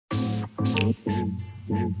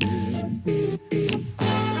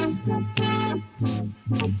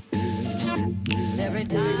Every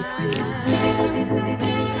time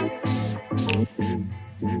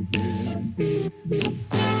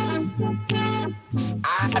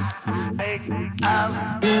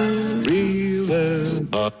I'm reeling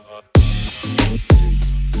up.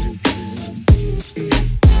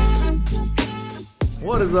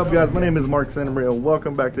 What is up, guys? My name is Mark Santamaria.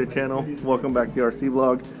 Welcome back to the channel. Welcome back to the RC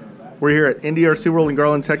vlog. We're here at Indy RC World in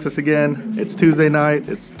Garland, Texas again. It's Tuesday night.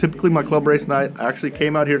 It's typically my club race night. I actually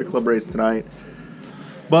came out here to club race tonight,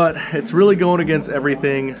 but it's really going against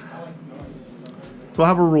everything. So I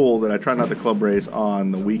have a rule that I try not to club race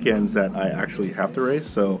on the weekends that I actually have to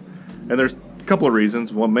race. And there's a couple of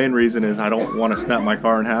reasons. One main reason is I don't want to snap my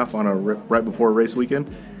car in half on right before a race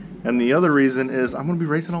weekend. And the other reason is I'm going to be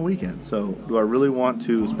racing all weekend. So do I really want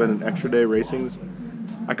to spend an extra day racing?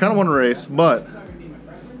 I kind of want to race, but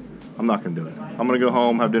I'm not going to do it. I'm going to go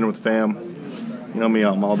home, have dinner with the fam. You know me,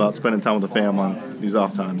 I'm all about spending time with the fam on these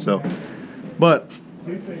off times. But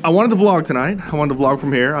I wanted to vlog tonight. I wanted to vlog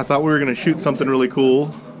from here. I thought we were going to shoot something really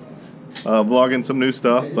cool, vlogging some new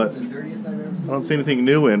stuff, but I don't see anything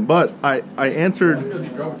new in. But I answered.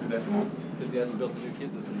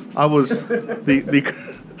 I was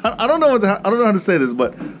I don't know how to say this,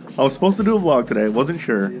 but I was supposed to do a vlog today. Wasn't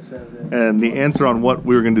sure, and the answer on what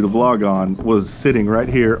we were going to do the vlog on was sitting right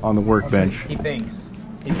here on the workbench. He thinks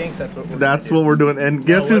that's what we're what we're doing. And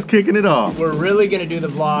guess who's kicking it off? We're really gonna do the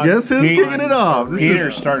vlog. Guess who's kicking it off? Peter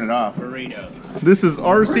started off. Burritos. This is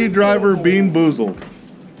RC driver BeanBoozled.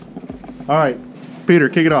 All right, Peter,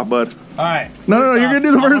 kick it off, bud. All right. No, you're gonna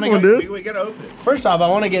do the first one, dude. We gotta open it. First off, I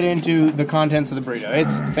want to get into the contents of the burrito.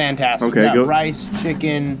 It's fantastic. Okay, We got go. rice,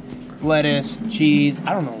 chicken, lettuce, cheese.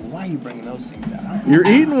 I don't know why you're bringing those things out. You're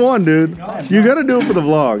eating one, dude. You gotta do it for the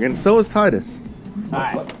vlog, and so is Titus. All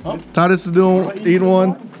right. Oh, Titus is eating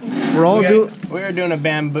one. We're all doing. we're doing a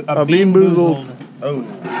BeanBoozled. Oh, All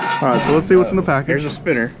right, so let's see what's in the package. here's a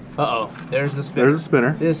spinner. Uh-oh. There's the spinner. There's a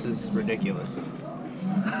spinner. This is ridiculous.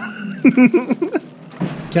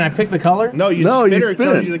 Can I pick the color? No, you No, you spinner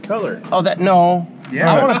spin. tells you the color. Oh, no.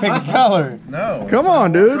 Yeah. I want to pick the color. No. Come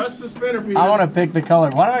on, dude. Trust the spinner, Peter. I want to pick the color.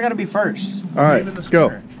 Why do I got to be first? All right, Even the go.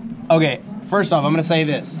 spinner. Okay, first off, I'm going to say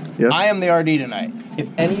this. Yes. I am the RD tonight. If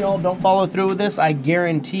any of y'all don't follow through with this, I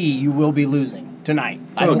guarantee you will be losing tonight.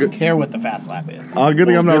 I don't care what the fast lap is. Oh, good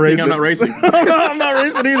thing I'm not racing. I'm not racing. I'm not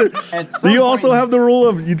racing either. At Do some you also point- have the rule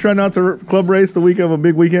of you try not to club race the week of a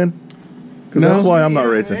big weekend? Because that's why I'm not Hey,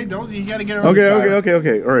 racing. don't you gotta get it on the side.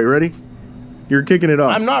 Okay. All right, ready? You're kicking it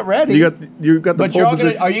off. I'm not ready. You got the but pole y'all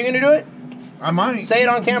position. are you going to do it? I might. Say it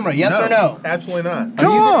on camera, yes or no? Absolutely not.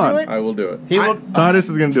 Come Are you gonna on. do it? I will do it. He will. Titus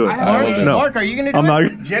is gonna do it. I will do it. No, Mark, are you going to do I'm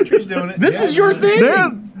it? not. Gentry's doing it. This is your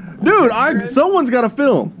thing. Dude, someone's got to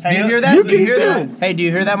film. Do you hear that? You Do you can hear do that? it. Hey, do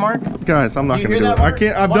you hear that, Mark? Guys, I'm not Do you gonna hear do that, it. I Mark?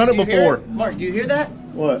 can't. I've Mark, done it do you hear before. Mark, do you hear that?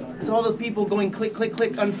 What? It's all the people going click, click,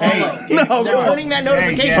 click, unfollow. Hey, No, They're go. turning that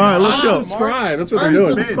notification All right, let's go. off. Subscribe. That's what they're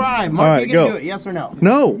doing. Unsubscribe. Mark, All right, you can go. do it, yes or no?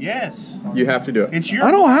 No, Yes. You have to do it. It's your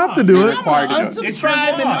I don't have to do it. required to do it. It's your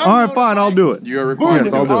Unsubscribe and vlog. All right, fine. I'll do it. You are required.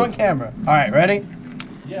 Yes, I'll do on it. camera. All right, ready?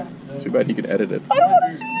 Too bad he could edit it. I don't want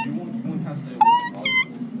to see it.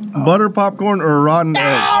 Butter popcorn or a rotten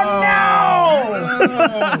egg?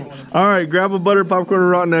 Oh, no! All right, grab a butter popcorn or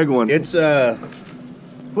rotten egg one. It's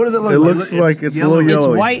What does it look It like? looks like it's a little It's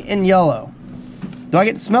yellowy. white and yellow. Do I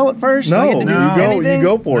get to smell it first? Do I No, get to do you go. anything? You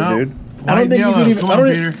go for No. it, dude. I don't think you can even. Come I on,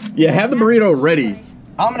 don't Peter. Yeah, have the burrito ready.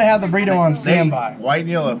 I'm gonna have the burrito on standby. White and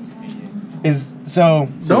yellow. Is so?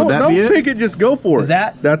 So would that Don't be it? pick it. Just go for it. Is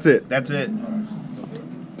that? That's it. That's it.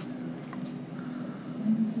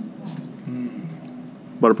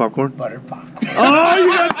 Butter popcorn. Butter popcorn. Oh, you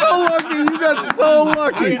got so lucky. You got so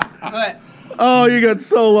lucky. But Oh, you got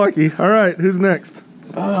so lucky. All right, who's next?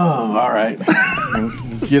 Oh, all right.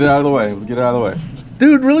 let's get it out of the way. Let's get it out of the way.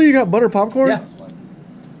 Dude, really? You got butter popcorn? Yeah.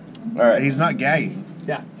 All right. He's not gaggy.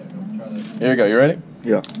 Here we go. You ready?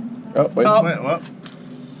 Yeah. Oh, wait. Oh. Wait, what?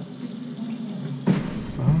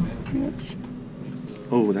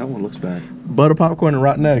 Oh, that one looks bad. Butter popcorn and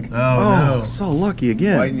rotten egg. Oh, So lucky no.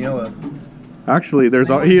 again. White and yellow. Actually,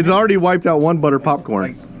 he has already wiped out one butter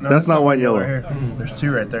popcorn. No, That's not white and yellow. Right here. There's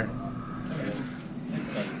two right there.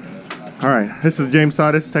 All right, this is James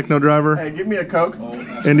Titus, Techno driver, Hey, give me a Coke.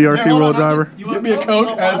 Indy RC World driver. Give me a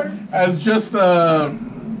Coke as just You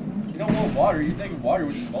don't want water. You think water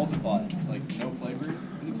would just multiply. Like, no flavor. You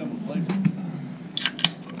need some flavor.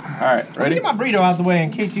 All right, Let me ready? get my burrito out of the way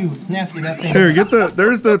in case you nasty that thing. Here,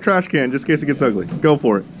 there's the trash can, just in case it gets ugly. Go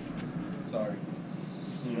for it. Sorry.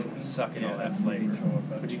 Sucking all that flavor.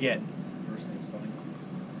 What'd you get?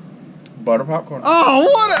 Butter popcorn. Oh,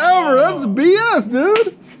 whatever. That's BS,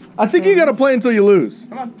 dude. I think you gotta play until you lose.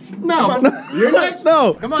 Come on. No, Come on. You're next.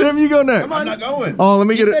 No, Come on. Tim, you go next. Come on. I'm not going. Oh, let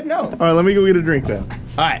me You get said it. no. All right, let me go get a drink then.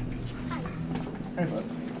 All right.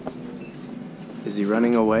 Is he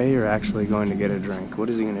running away or actually going to get a drink? What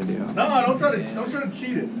is he gonna do? No, don't try to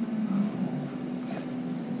cheat it.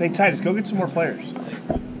 Hey, Titus, go get some more players.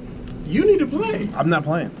 You need to play. I'm not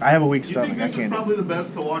playing. I have a weak You stomach. think I this is can't. probably the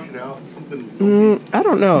best to wash it out? Something. I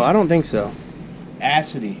don't know. I don't think so.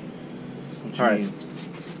 Acidy. All right.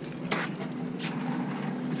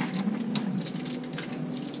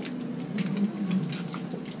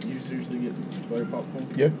 You seriously get butter popcorn?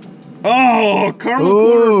 Yeah. Oh, caramel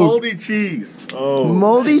Ooh. corn moldy cheese. Oh.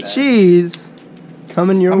 Moldy cheese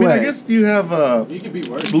coming your I mean, way. I guess you have You could be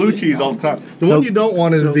worse. blue cheese all the time. The So- one you don't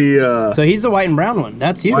want is the. So he's the white and brown one.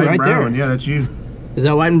 That's you White right and brown. there. Yeah, that's you. Is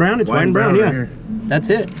that white and brown? It's white, and brown, right yeah. here. That's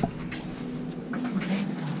it.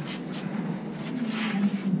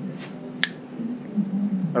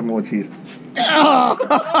 I don't know what cheese.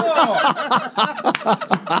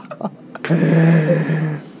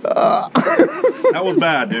 That was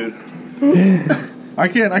bad, dude. I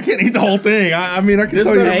can't eat the whole thing. I mean, I can This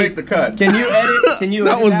tell you. better make the cut. Can you edit? Can you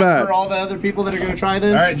That edit was bad. for all the other people that are going to try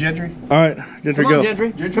this? All right, Gentry. All right, Gentry, Come on, go.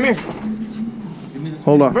 Gentry. Come here.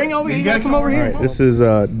 Hold on. Bring over here. You got to come over All here. right, this is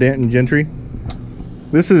Danton Gentry.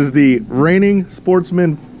 This is the reigning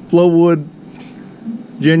Sportsman Flowwood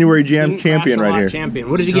January Jam champion right here. Champion.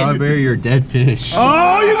 What did you get? Strawberry or dead fish?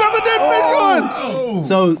 Oh, you got the dead fish one. Oh.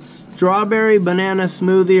 So strawberry banana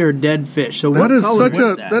smoothie or dead fish. So That what is color such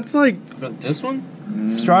was a. that? That's like. Is it this one?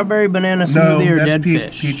 Strawberry banana No, smoothie or that's dead peach,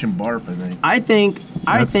 fish. peach and barf, I think.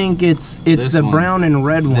 I think it's This the one. brown and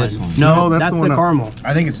red one. This one. No, No, that's that's the the one up. caramel.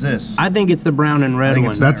 I think it's this. I think it's the brown and red think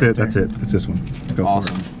one. it's That's right it. That's there. it. It's this one. Go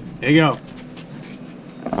Awesome. For There you go.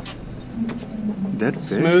 it. Dead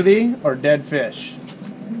fish. Smoothie or dead fish?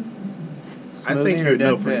 I think you would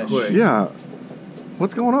know pretty quick. Yeah.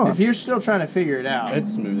 What's going on? If you're still trying to figure it out,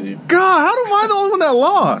 It's smoothie. God, how am I the only one that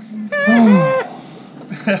lost?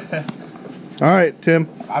 All right, Tim.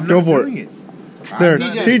 I'm Go not for doing it. it. There,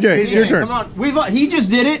 TJ, it's your turn. Come on, he just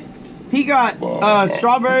did it. He got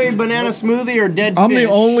strawberry banana smoothie or dead I'm fish. the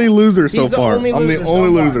only loser so He's the far. only I'm the loser only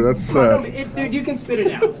so far. loser. That's Come on, sad. dude, you can spit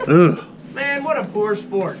it out. Ugh. Man, what a poor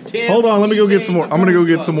sport. Tim, Hold on, let me go get TJ, some more. I'm gonna go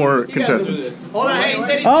get some more You guys do contestants. this. Hold on, hey, he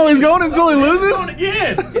said Oh, he's going until he loses?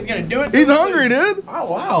 Again. he's gonna do it. He's till he hungry, dude. Oh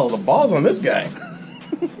wow, the ball's on this guy.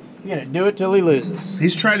 He's gonna do it till he loses.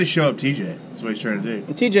 He's trying to show up TJ. That's what he's trying to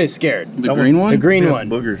do. TJ's scared. The green one? The green Yeah, one.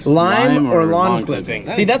 it's boogers. Lime, Lime or or lawn lawn clippings.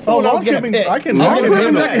 clippings. See, that's the Oh, one I lawn was gonna clippings. pick. I can- was lawn gonna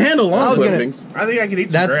clippings, pick I that. can handle I lawn was gonna- clippings. I think I can eat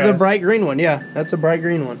some That's grass. the bright green one, yeah. That's the bright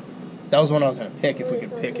green one. That was the one I was gonna pick if we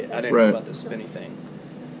could pick it. I didn't know Right. about the spinny thing.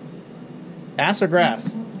 Ass or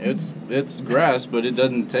grass? It's grass, but it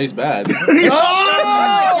doesn't taste bad.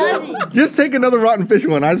 Just take another rotten fish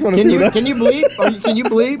one. I just want to see that. Can you bleep? Can you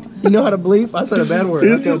bleep? You know how to bleep? I said a bad word.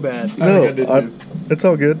 I It's feel just- bad. No, I did too. it's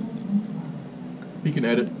all good. You can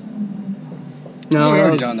edit. No, we no,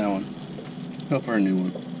 already done that one. Go for a new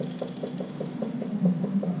one.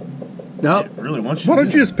 It really wants you Why to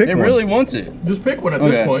don't do you just pick It one? really wants it. Just pick one at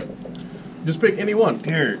Okay. this point. Just pick any one. that.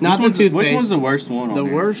 Here. not the Which toothpaste. one's the worst one on The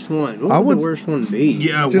there? worst one. What I would would- the worst one be?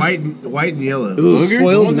 Yeah, Just- white and yellow. Ooh, Booger? The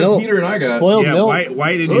spoiled ones that milk. Peter and I got. Spoiled yeah, milk. white and I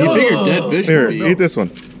yellow. figured dead fish Here, would be. eat this one.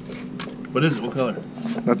 What is it? What color?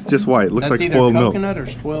 That's just white. Looks That's like either spoiled milk. coconut or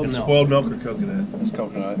spoiled It's milk. spoiled milk or coconut. It's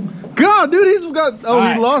coconut. God, dude, he's got. Oh, All he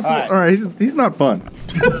right, lost. all right. All right, he's not fun.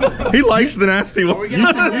 He likes the nasty one.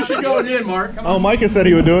 You should go again, Mark. Oh, Micah said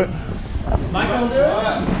he would do it. Michael, do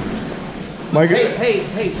it. Micah, Hey,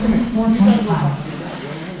 come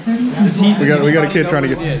we got a kid trying to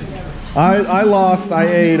get. I lost. I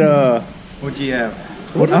ate. What'd you have?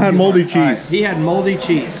 I had moldy cheese. He had moldy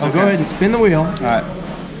cheese. So go ahead and spin the wheel. All right.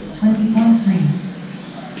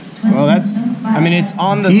 Well, that's. I mean, it's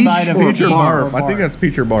on the Peach side of or barf. or I think that's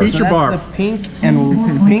peach or barf. So that's the pink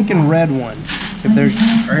and red one. If there's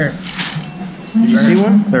right here. Did you see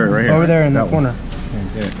one? There, right here. Over there in the That one. corner.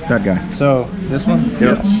 That guy. So this one,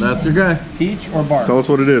 Yep. That's your guy. peach or barf? Tell us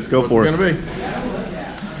what it is. Go What's for it it. gonna be?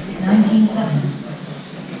 19.7.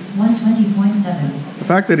 120.7. The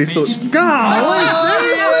fact that he's still. God,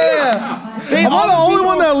 See, am I all the only people-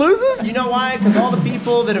 one that loses? You know why? Because all the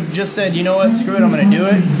people that have just said, you know what, screw it, I'm going to do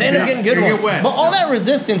it, they end up getting good ones. But all that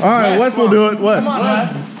resistance. All right, Wes will do it. Wes. Come on,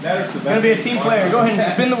 Wes. Going to be a team player. Go ahead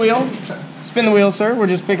and spin the wheel. Spin the wheel, sir. We're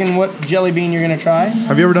just picking what jelly bean you're going to try.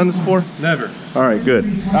 Have you ever done this before? Never. All right, good.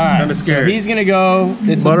 All right. Kinda scared. So he's going to go.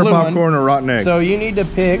 It's Butter a blue popcorn one. or rotten egg. So you need to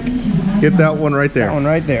pick Get that one right there. that one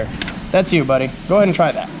right there. That's you, buddy. Go ahead and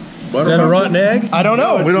try that. Is that a rotten egg? I don't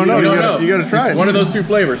know. We don't know. We You don't gotta- know. You got to try It's it. one of those two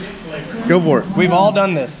flavors. Go for it. We've all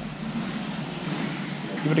done this.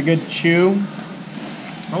 Give it a good chew.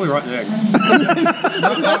 Probably rotten egg.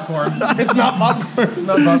 Not popcorn. It's not popcorn.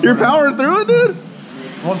 Not popcorn. You're powering through it, dude?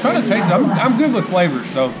 Well, I'm trying to taste it. I'm good with flavors,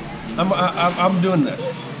 so I'm doing this.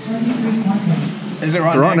 Is it It's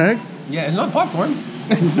rotten, rotten egg? Yeah, it's not popcorn.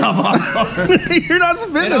 It's not popcorn. You're not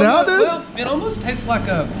spitting it out, dude. Well, it almost tastes like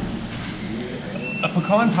a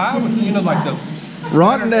pecan pie with, you know, like the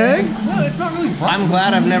Rotten egg? No, it's not really rotten. I'm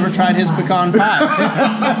glad I've never tried his pecan pie.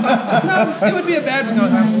 No, it would be a bad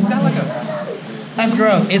pecan pie. It's got like a. That's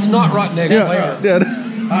gross. It's not rotten egg flavor. Yeah.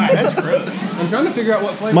 Alright, that's gross. I'm trying to figure out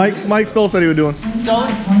what flavor. Mike Stoll said he was doing.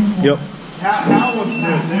 Stolen? Yep. Hal wants to do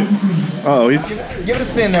it too. Oh, Give it a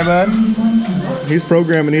spin there, bud. he's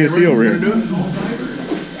programming ESC over here.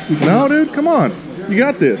 No, dude, come on. You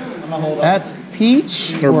got this. That's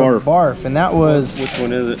peach Or barf. barf, and that was. Which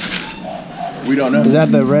one is it? We don't know. Is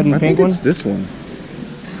that the red and I pink think one? it's this one.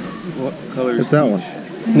 What color It's that one.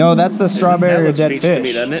 No, that's the strawberry or dead peach fish. to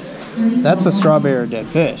me, doesn't it? That's the strawberry or dead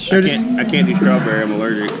fish. I can't do strawberry. I'm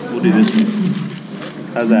allergic. We'll do this one.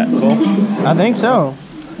 How's that? Cool? I think so.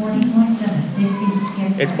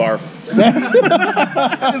 It's barf. It's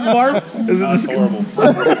barf? Is it That's horrible.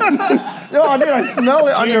 Oh, dude, I smell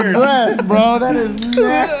it on your breath, bro. That is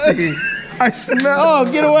nasty. I smell.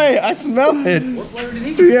 Oh, get away! I smell it.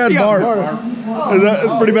 He had barf. Is that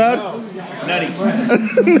it's pretty bad? Nutty.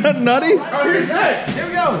 Nutty? Here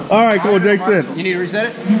we go. All right, cool. Jake's in. You need to reset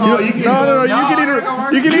it. No. You can eat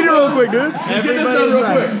it. You can eat it real quick, dude. Get this done real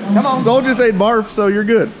quick. Come on. Stoll just ate barf, so you're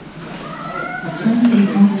good.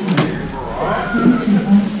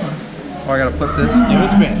 Oh, I gotta flip this. Give it a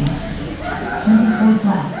spin.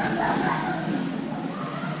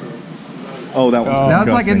 Oh, that one's That's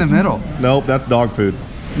like in the disgusting. middle. Nope, that's dog food.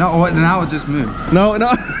 No, what? Now it just moved. No,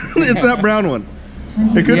 it's that brown one.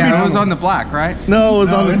 It could be. Yeah, it was on the black, right? No, it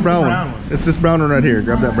was on this it's the brown brown one. It's this brown one right here.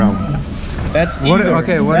 Grab that brown one. That's What- either,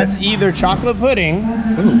 okay, what- That's either chocolate pudding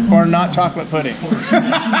or not chocolate pudding.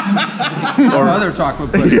 Or other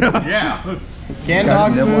chocolate pudding. Yeah. Canned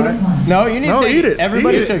Gotta dog nibble food. No, you need No, to take eat it.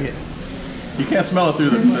 Everybody Eat it. took it. You can't smell it through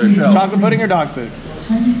the shell. Chocolate pudding or dog food?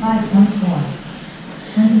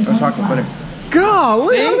 Or chocolate pudding.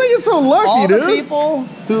 Golly, See? I think it's so lucky, All the dude. people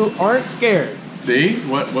who aren't scared. See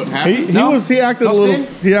what happened? He acted No a little.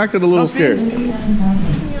 spin? He acted a little No spin?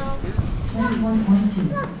 scared.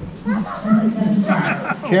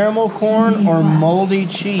 Caramel corn or moldy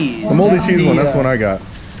cheese? The moldy That's cheese the, one. That's the one I got.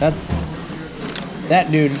 That's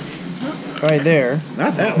that dude right there.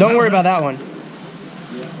 Not that one. Don't worry about that one.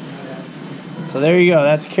 So there you go.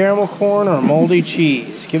 That's caramel corn or moldy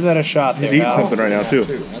cheese. Give that a shot He's there, eating Al. something right now too.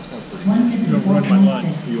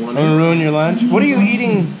 I'm gonna ruin your lunch. What are you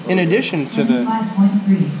eating in addition to the?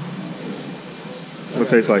 What it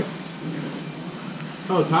tastes like?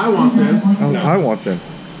 Oh, Ty wants in. Oh, Ty wants in.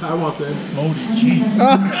 Ty wants in. Moldy cheese.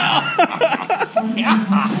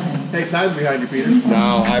 Hey, Ty's behind you, Peter.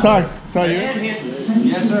 No, Ty, you?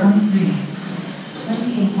 Yes, sir.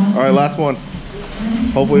 All right, last one.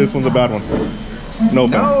 Hopefully this one's a bad one. No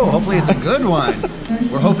offense. No, hopefully it's a good one.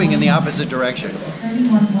 We're hoping in the opposite direction.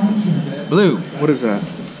 Blue. What is that?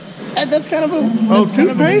 That's kind of a. Oh, that's kind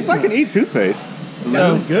of a toothpaste? I decent can eat toothpaste.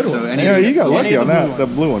 So, Good one. So any, Yeah, you got Any lucky of on the that. blue The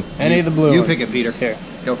ones. blue one. Any of the blue you ones. pick it, Peter. Here.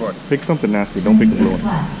 Go for it. Pick something nasty. Don't pick the blue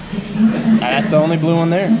one. That's the only blue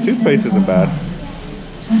one there. Toothpaste isn't bad.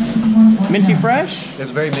 Minty fresh.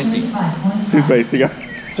 It's very minty. Toothpaste, you got.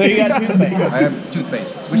 So you got toothpaste. I have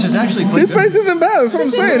toothpaste, which is actually quite Toothpaste isn't bad. That's what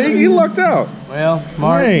I'm saying. He lucked out. Well,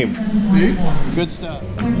 Mark, Lame. good stuff.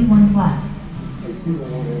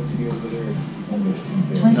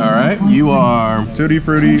 All right, you are Tutti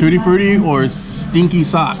Frutti. Tutti Frutti or Stinky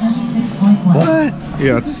Socks. What?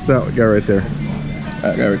 Yeah, it's that guy right there.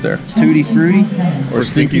 That guy right there. Tutti Frutti. Or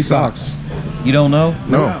Stinky Socks. You don't know?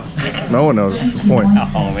 No. No one knows. That's the point.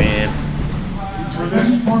 Oh man.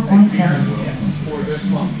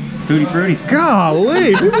 Tutti Frutti.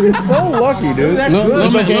 Golly, dude, you're so lucky, dude. That's Look, good. look,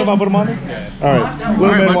 Is it okay look. if I put them on there? All right.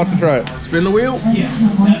 Little man Mike. wants to try it. Spin the wheel.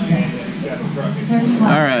 All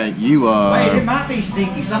right, you are. might be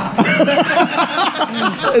stinky socks. Is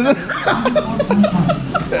it?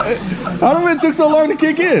 How come it took so long to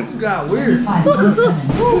kick in? Got weird.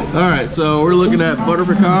 All right, so we're looking at butter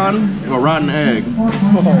pecan or rotten egg.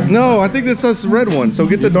 No, I think this is the red one, so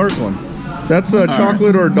get the dark one. That's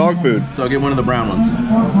chocolate or dog food. So get one of the brown ones.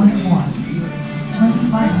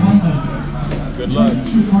 Good luck.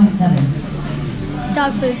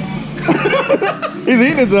 Dog food. He's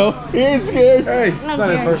eating it though. He ain't scared. Hey, It's not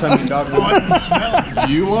his first time eating dog food.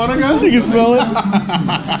 You want to go? you can smell it.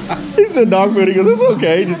 He said dog food. He goes, it's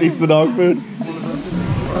okay. He just eats the dog food.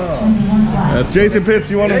 That's Jason Pitts,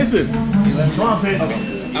 you want to? Jason. Come on, Pete.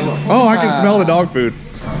 Oh, I can smell the dog food.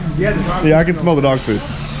 Yeah, I can smell the dog food.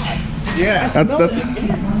 Yeah. That's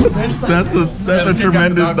a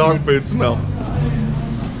tremendous dog food smell.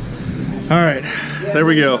 All right, there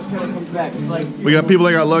we go. We got people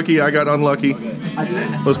that got lucky. I got unlucky.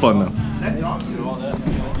 It was fun though.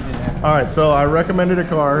 All right, so I recommended a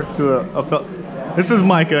car to a this is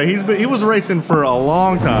Micah. He was racing for a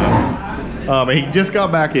long time. He just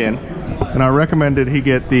got back in, and I recommended he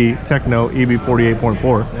get the Techno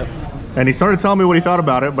EB48.4. Yep. And he started telling me what he thought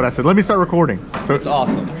about it, but I said, let me start recording. So It's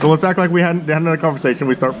awesome. So let's act like we hadn't had a conversation.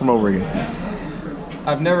 We start from over again.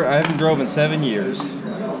 I haven't drove in 7 years,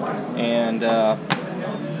 and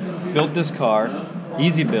built this car,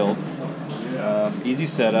 easy build, easy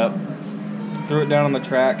setup, threw it down on the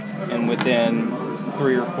track, and within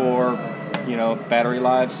 3 or 4, battery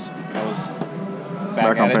lives, I was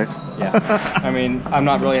back on at it. pace. Yeah. I mean, I'm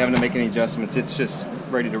not really having to make any adjustments. It's just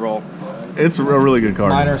ready to roll. It's a really good car.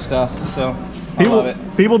 Minor stuff, so I love it.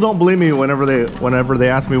 People don't believe me whenever they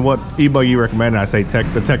ask me what e-buggy you recommend. I say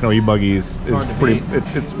the Techno e-buggy is pretty.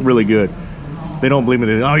 It's really good. They don't believe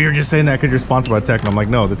me. Oh, you're just saying that because you're sponsored by Techno. I'm like,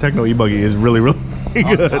 no, the Techno e-buggy is really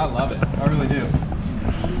good. I love it. I really do.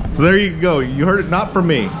 So there you go. You heard it not from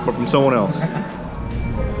me, but from someone else.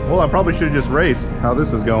 Well, I probably should have just raced how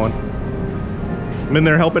this is going. I'm in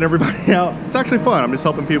there helping everybody out. It's actually fun. I'm just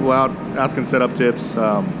helping people out, asking setup tips,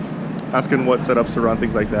 asking what setups to run,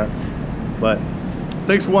 things like that. But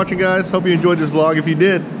thanks for watching, guys. Hope you enjoyed this vlog. If you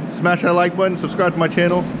did, smash that like button, subscribe to my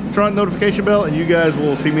channel, turn on the notification bell, and you guys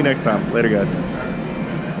will see me next time. Later, guys.